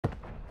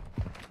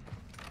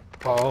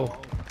Paul.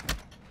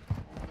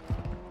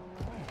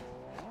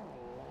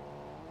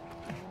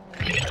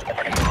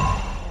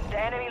 The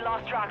enemy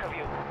lost track of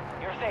you.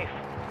 You're safe.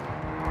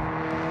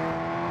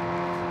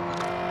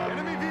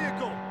 Enemy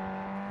vehicle!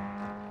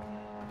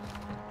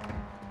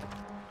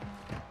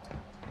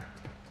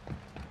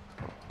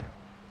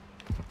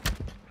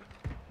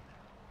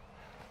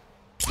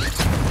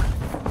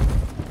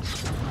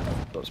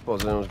 Don't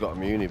suppose anyone's got a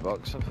muni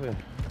box, have they?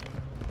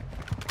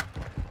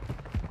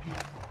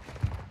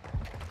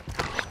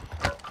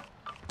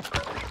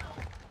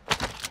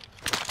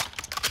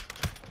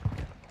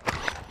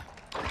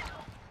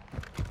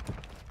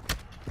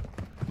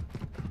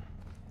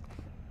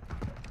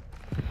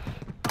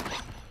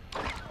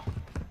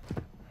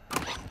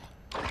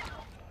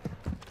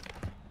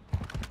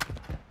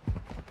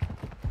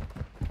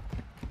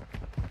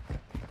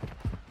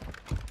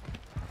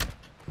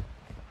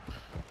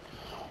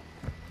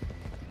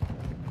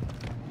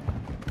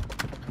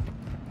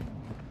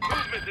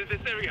 In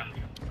this area.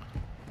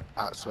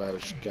 That's where we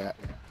should get.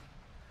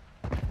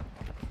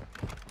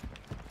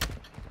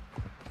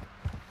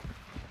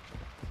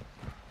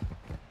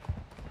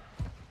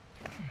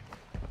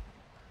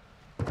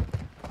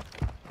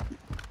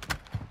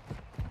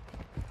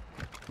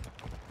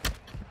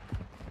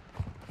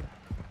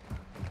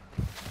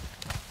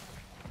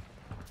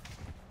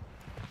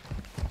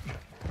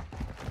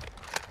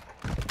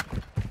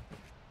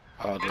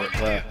 Oh, look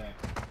there.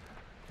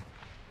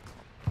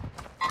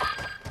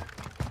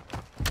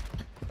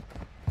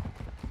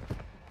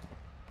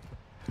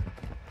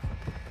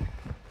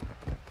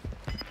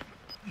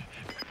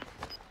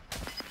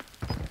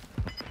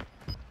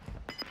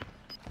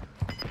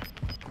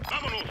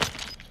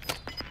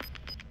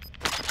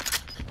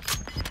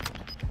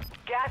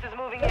 Gas is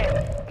moving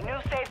in. New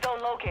safe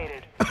zone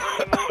located.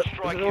 Enemy move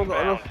strike Has anyone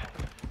got inbound.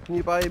 enough? Can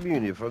you buy a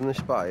muni from this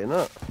spy,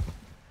 innit?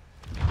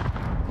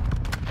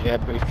 Yeah,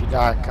 but if you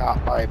die, I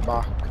can't buy it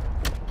back.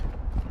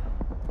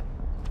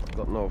 I've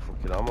got no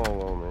fucking ammo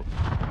on me.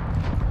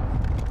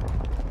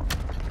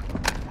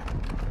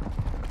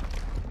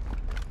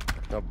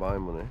 Got buy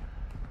money.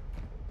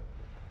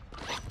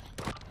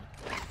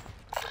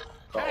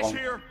 Got Cash one.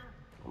 here!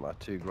 I'm at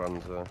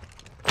 £2 there.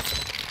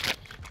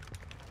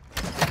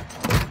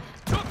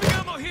 Dropping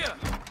ammo here!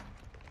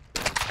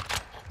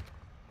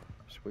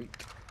 Sweet.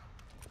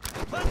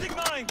 Planting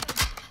mine!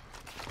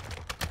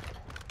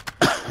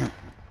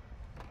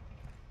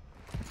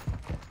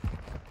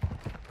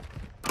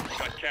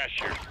 Got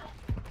cash here.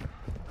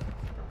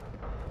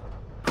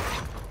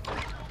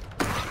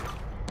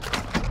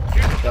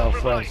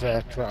 Girlfriend's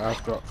there,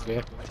 I've got for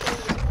you.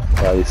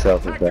 Buy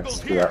yourself a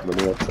vest for that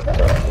money. I'll take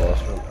that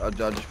last one.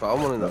 I just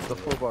found one in that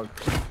duffel bag.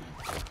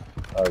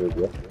 How did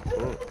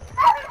you?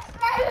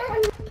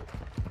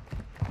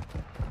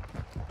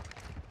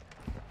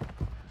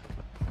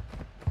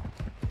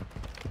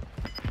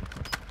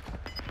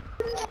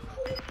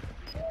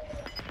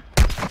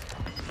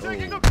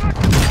 Taking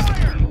effective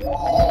fire!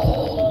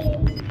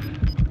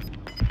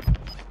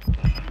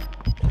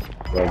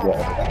 Well,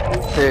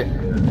 get Hey,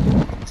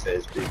 it.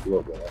 Says people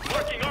up there.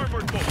 Marking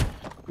armored boat.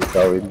 You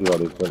can't injure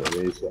on in front of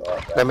me, so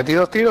like that. le metí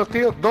dos tiros,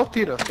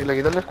 y le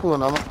quité el escudo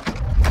nada más.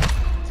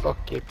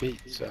 Fuck your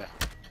pizza.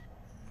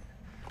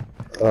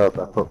 Oh, I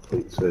put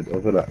pizza in the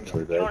oven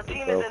actually there. Your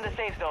team is in the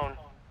safe zone.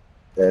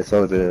 Yeah, it's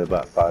only been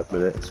about 5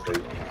 minutes.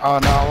 Sweet. Oh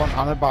no, I want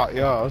on about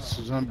yours, it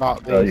wasn't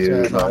about Oh, these.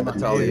 you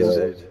Italians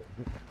did.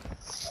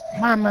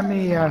 Mamma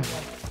mia.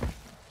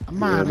 You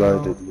Mario.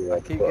 reminded me. I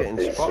keep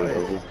getting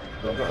spotted.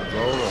 I've got a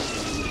drone on.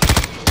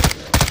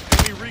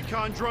 Enemy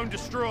recon drone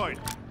destroyed.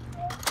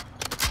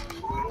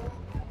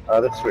 Ah,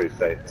 this really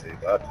fake too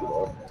bad, you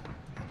know.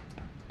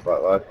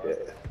 Quite like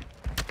it.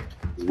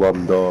 There's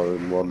one door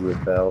and one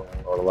rappel,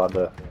 or a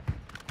ladder.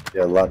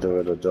 Yeah, ladder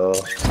and a door.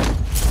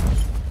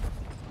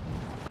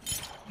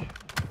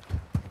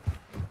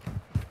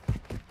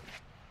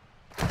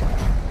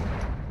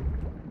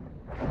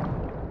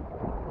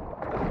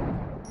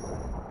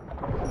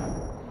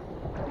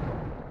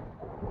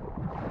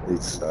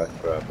 Need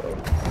sniper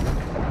ammo.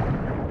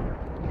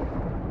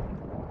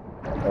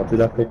 Oh,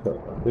 did I pick up?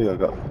 I think I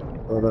got.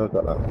 Oh no, I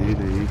got that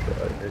beauty.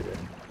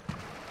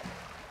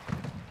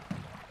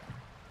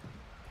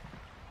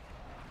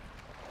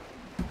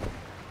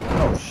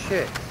 Oh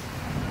shit.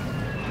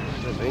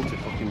 I didn't mean to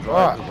fucking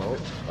drive the boat.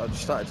 I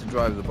just started to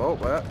drive the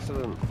boat by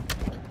accident.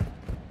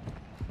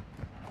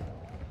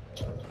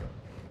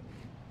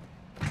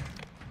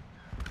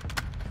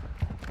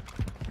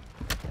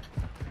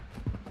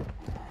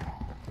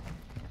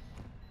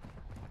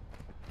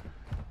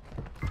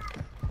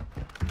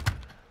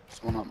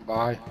 Someone up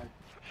by.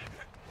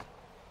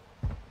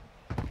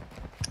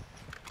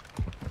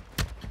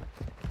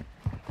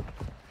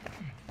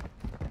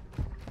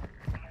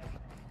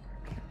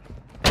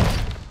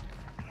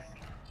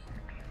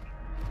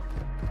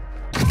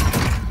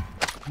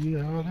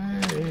 Yeah,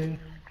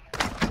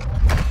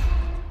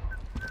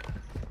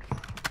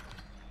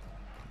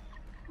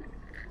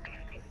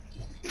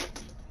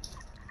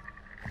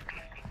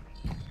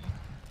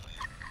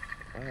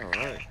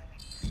 Alright.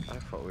 I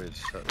thought we'd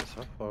set this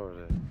up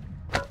already.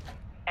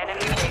 Enemy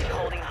base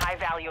holding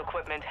high-value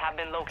equipment have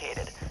been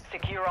located.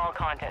 Secure all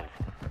contents.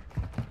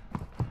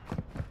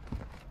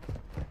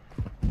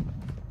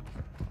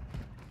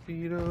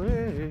 Feet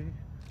away.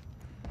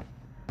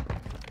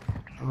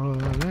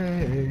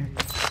 Olé.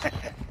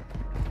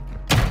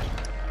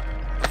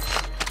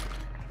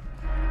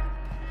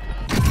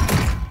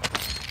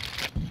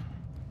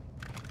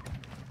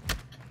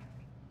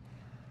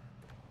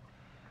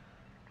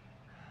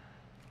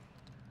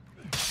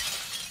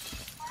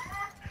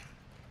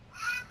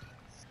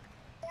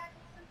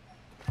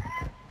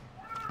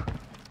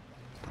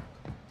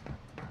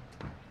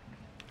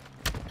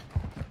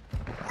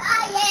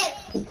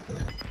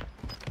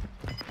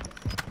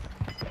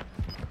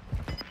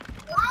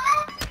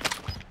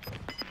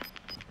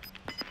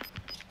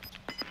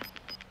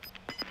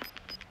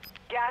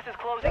 Gas is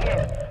closing in.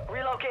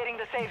 Relocating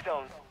the safe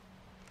zone.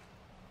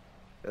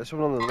 There's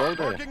someone on the road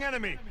there. Marking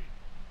enemy.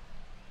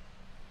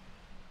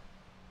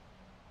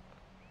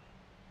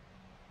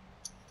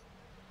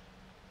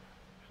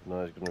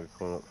 Now he's gonna be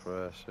coming up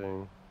for air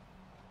soon.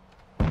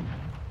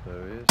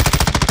 There he is.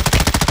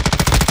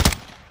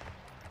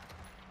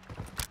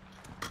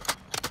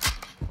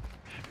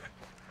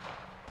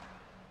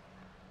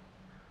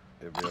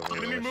 He'll be over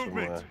Enemy there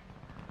movement. somewhere.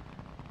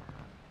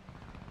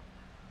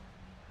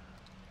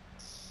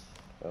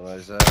 And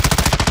there's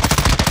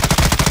that.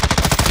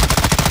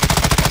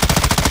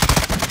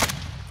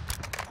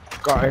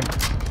 Got him.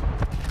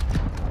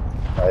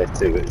 I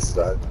think it's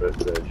time for a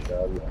third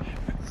shot.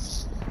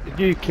 Did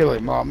you kill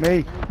him or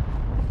me?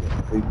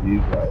 I think you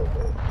got it.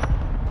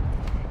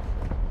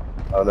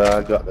 Oh no,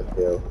 I got the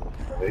kill.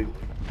 I think.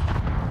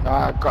 No,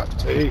 I got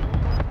two.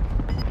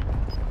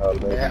 Oh,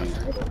 maybe Yeah. you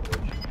got it.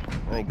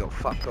 I ain't got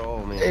fuck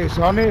all, mate. It was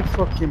only a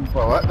fucking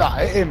bullet that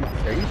hit him, I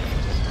think.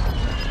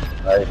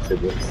 I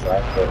think it's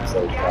time for a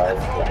third Gas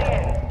is shot. closing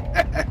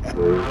in. So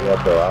he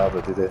had no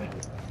armor, did he?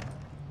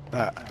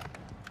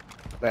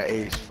 That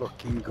is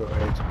fucking good.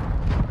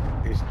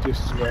 It's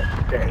just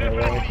getting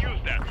Definitely away.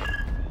 use that.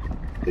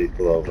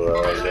 People over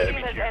Your there.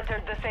 team has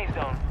entered the safe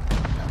zone.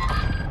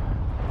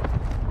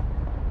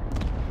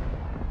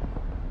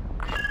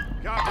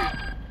 Copy.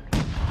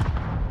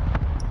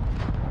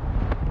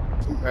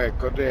 Very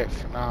good here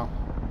for now.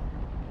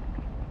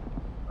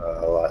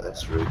 I like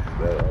this roof,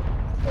 man.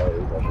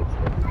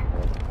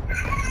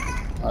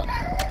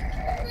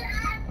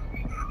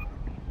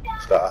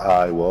 It's got a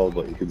high wall,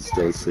 but you can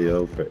still see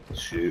over it and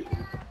shoot.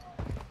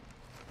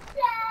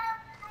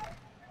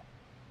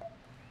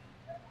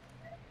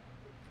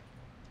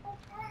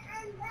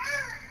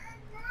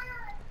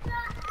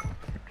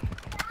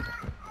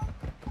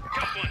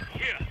 Got one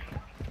here.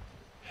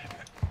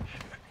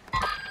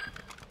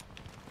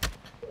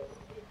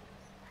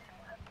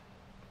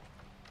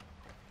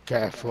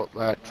 Careful up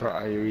there,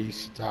 try to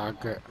easy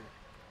target.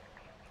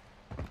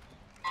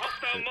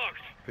 Hostile marked.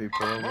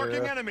 People over Marking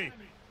here. enemy.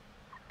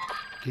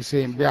 You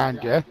see him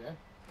behind you? Up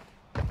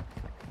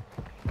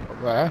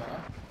there?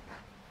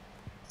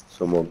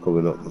 Someone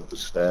coming up the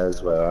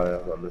stairs where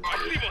I am on the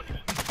I see one.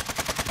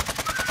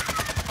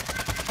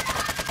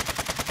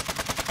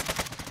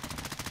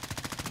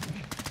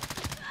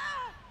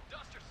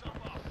 Dust yourself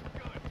off.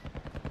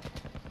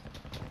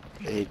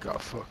 Good. He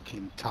got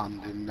fucking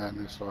tanned in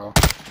then as well.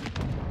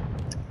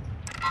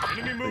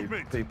 Enemy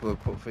movement. People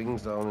have put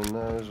things down in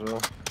there as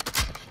well.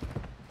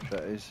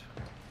 That is.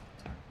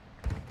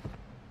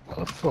 What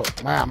the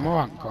fuck? My ammo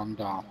hasn't gone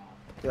down.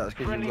 Yeah, that's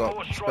because Friendly you've got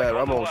force strike spare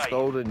on the ammo way.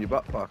 stored in your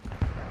backpack.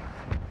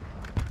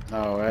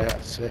 No way,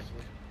 that's it.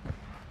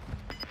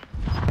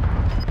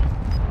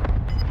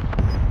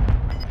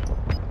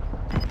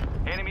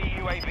 Enemy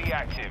UAV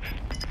active.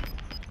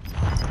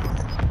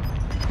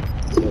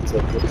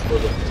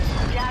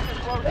 Gas is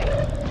closing.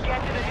 Get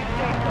to the new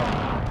safe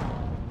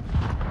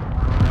zone.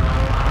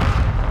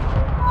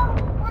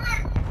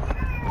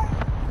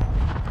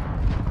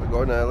 We're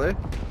going early.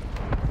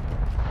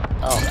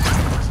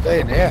 Oh,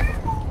 stay in here.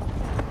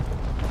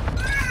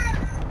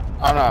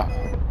 Oh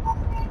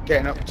no.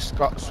 Getting up to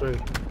Scott's room.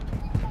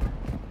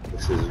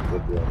 This is a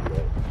good one,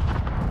 mate.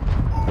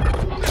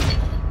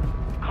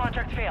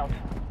 Contract failed.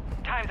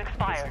 Time's This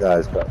expired.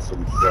 guy's got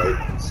some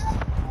traits.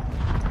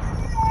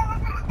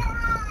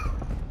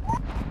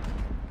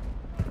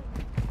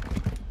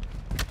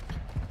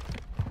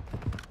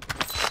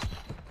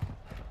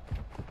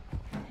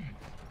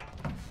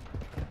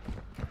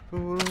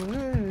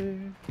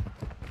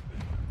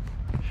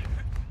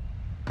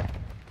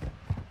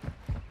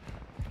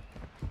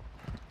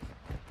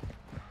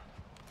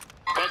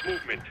 Got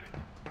movement.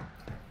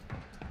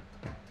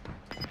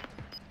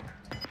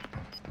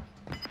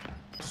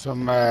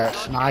 Some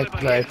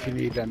sniper if you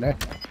need any.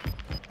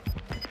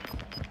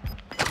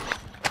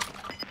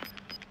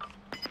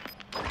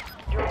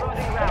 You're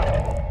losing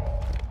round.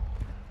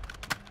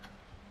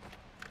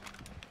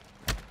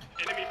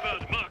 Enemy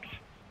bird marked.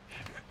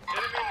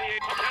 Enemy in the air.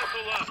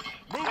 Cancel us.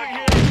 Moving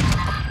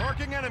here.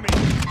 Marking enemy.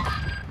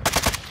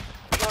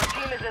 Your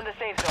team is in the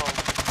safe zone.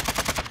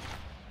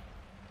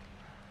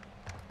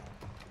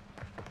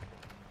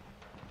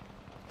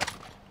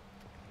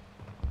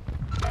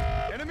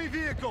 Enemy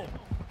vehicle.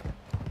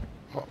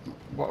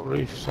 What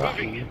reef's that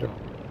in the middle?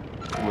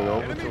 Coming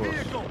over Enemy to us.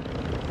 vehicle.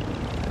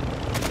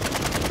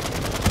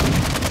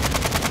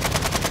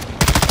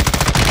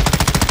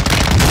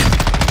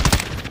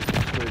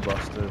 Three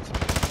bastards.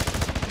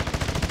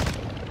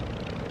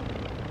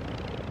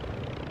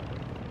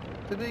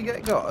 Did he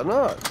get got or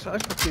not? I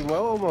fucking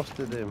well almost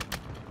did him.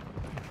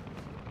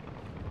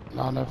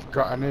 No, I never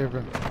got any of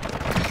them.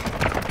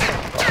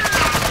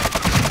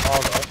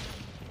 Alright.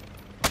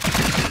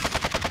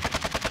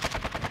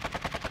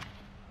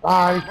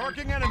 Bye.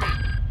 Marking enemy.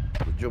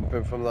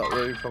 Jumping from that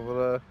roof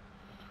over there.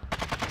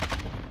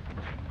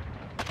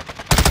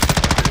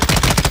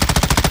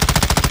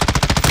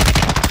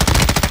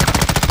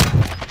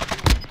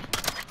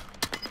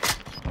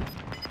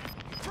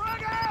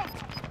 Frag out.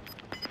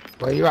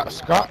 Where you at,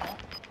 Scott?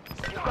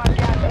 You've got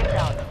gas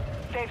inbound.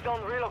 Safe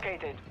zone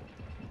relocated.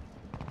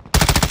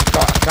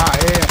 Scott, I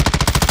can't hear.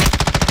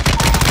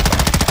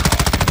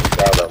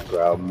 Down on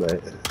ground,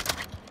 mate.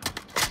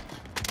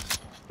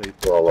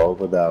 People all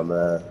over down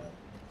there.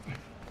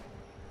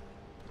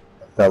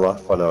 I fell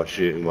off when I was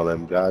shooting one of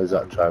them guys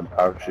that try and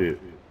parachute.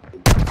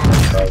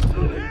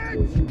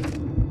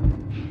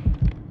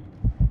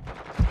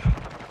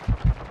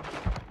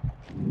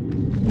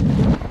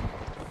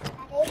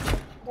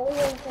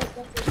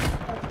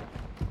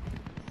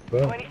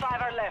 Well,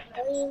 25 are left.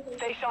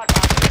 Stay sharp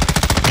out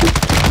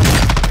there.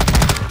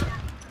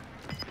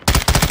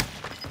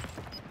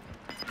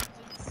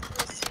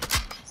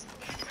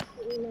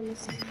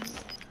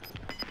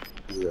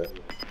 Yeah.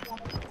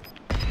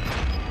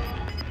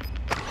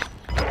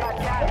 Got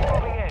gas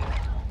moving in.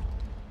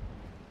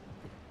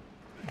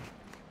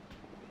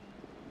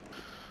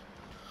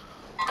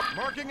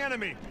 Marking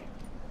enemy.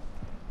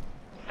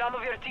 Some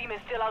of your team is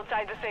still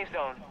outside the safe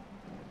zone.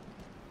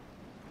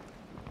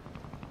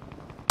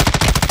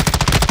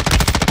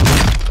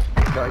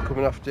 Guy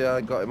coming after you,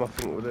 I got him, I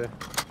think, with it.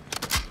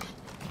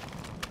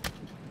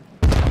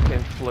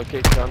 Came to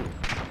locate gun.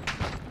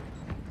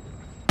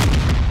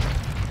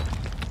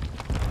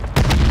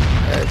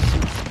 there's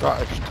some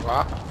Scottish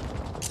twat.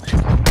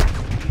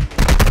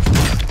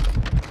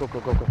 Go, go,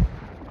 go, go.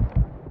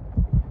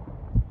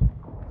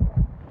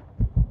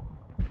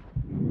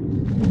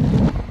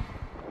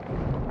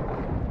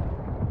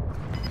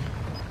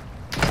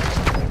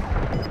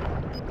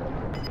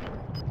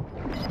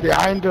 It's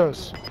behind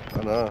us.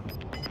 I know.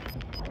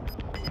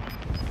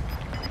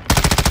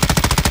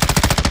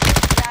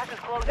 Gas is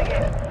closing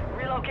in.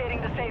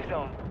 Relocating the safe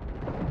zone.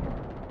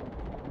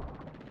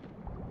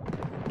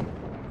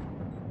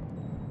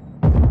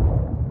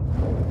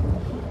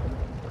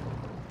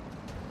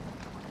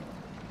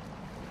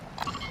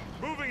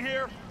 Moving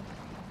here.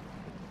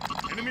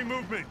 Enemy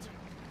movement.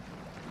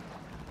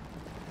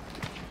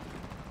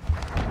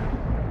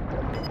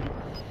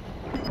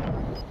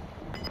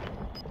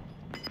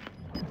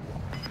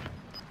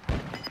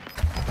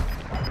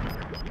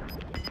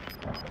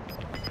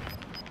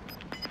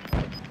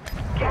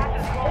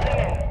 Gas is closing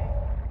in.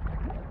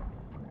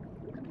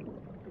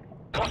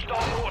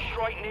 Hostile mortar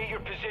strike near your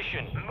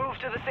position. Move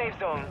to the safe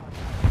zone.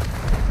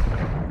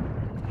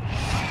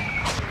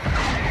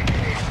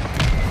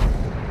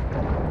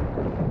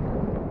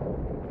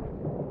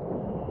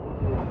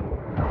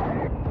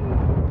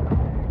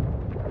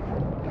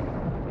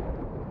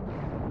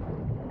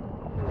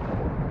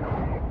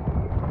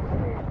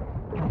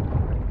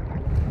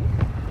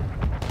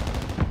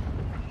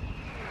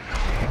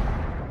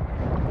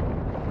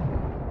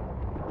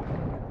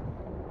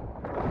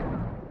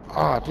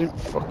 Oh, I didn't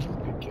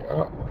fucking pick it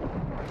up.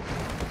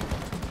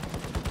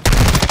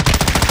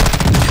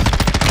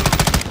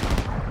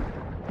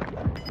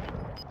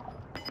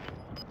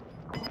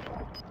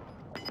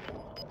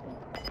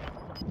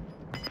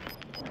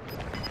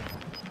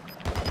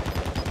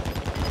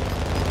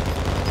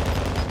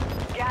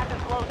 Gas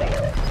is closing.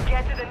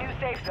 Get to the new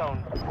safe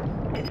zone.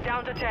 It's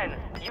down to 10.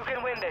 You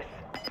can win this.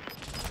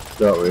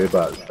 Don't worry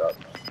about it, Scott.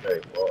 Stay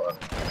water.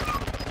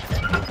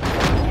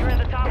 You're in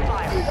the top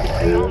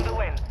 5. You own the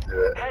win.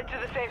 Yeah. Head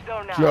to the safe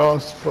zone now.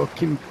 Just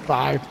fucking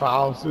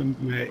 5,000,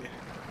 mate.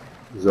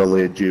 There's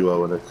only a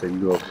duo and a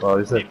single. Oh,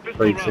 is it?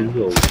 Three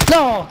singles.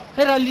 No,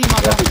 era lì, ma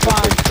I think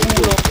fa it's il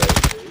three culo. singles,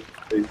 mate.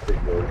 Three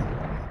singles.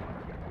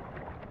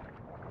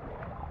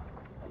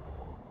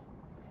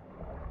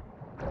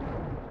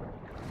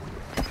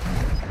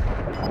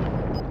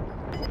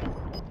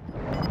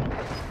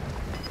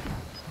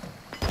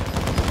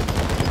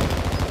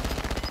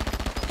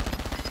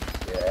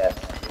 Yes,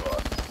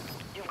 God.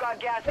 You've got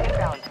gas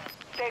inbound.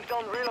 Safe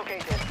zone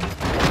relocated.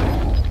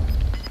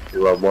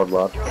 You have one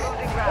lad. You're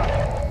losing ground.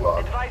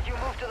 Advise you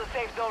move to the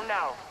safe zone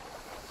now.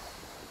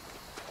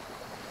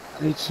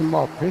 I need some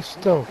more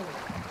pistol.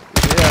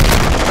 Yeah.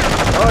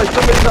 Oh, he's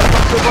coming back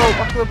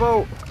to the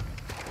boat,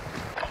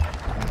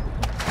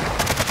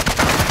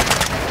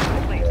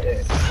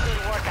 Please.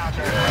 Good work out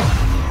there.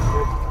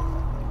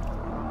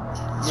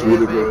 It's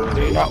really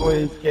good. That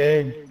was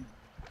game.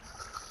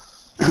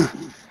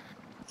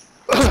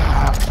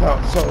 I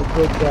felt so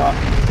good that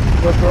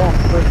we're on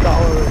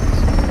 $3.